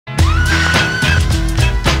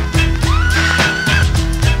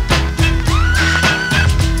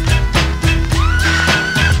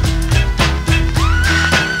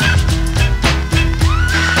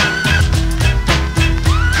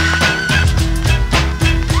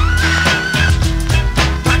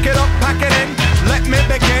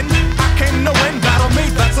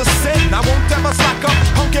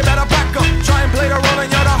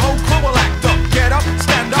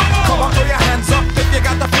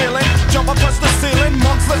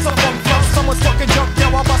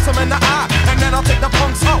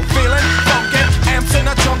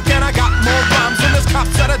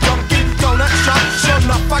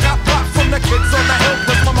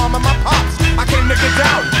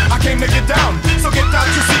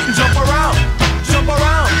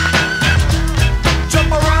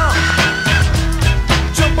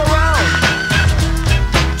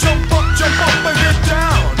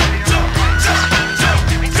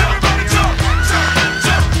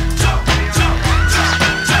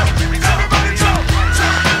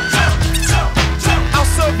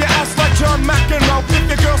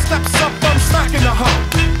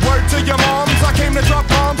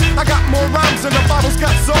I got more rhymes than the Bible's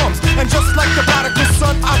got psalms. And just like the prodigal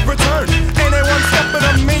son, I've returned. Anyone stepping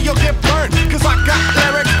on me, you'll get burned. Cause I got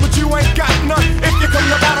lyrics, but you ain't got none. If you come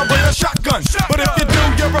to battle, bring a shotgun. But if you do,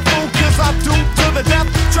 you're a fool, cause I do to the death.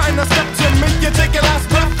 Trying to step to me, you take your last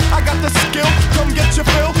breath. I got the skill, come get your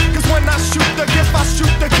fill. Cause when I shoot the gift, I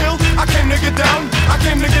shoot the kill. I came to get down, I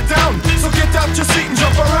came to get down. So get out your seat and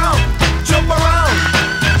jump around. Jump around.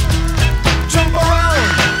 Jump around.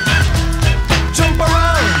 Jump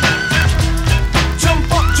around.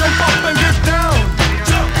 Jump up and get down.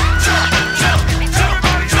 Jump, jump, jump, jump, jump,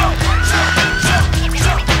 jump, jump, jump,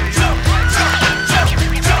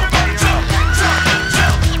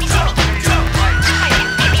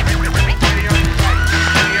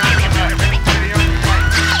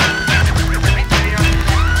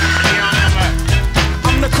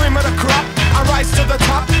 I'm the cream of the crop, I rise to the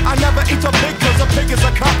top. I never eat a pig cause a pig is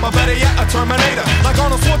a cop. Or better yet, a Terminator, like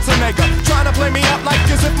Arnold Schwarzenegger. Trying to play me out like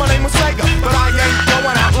as if my name was Sega. But I ain't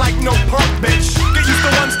going out like no punk bitch. Get used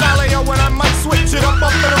to one style AO when I might switch it up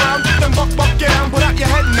and around. Then buck, get down, put out your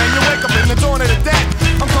head and then you wake up in the dawn of the dead.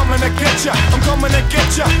 I'm coming to get ya, I'm coming to get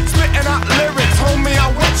ya. Spitting out lyrics, homie, I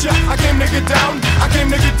with ya. I came to get down, I came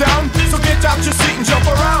to get down. So get out your seat and jump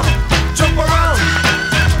around. Jump around.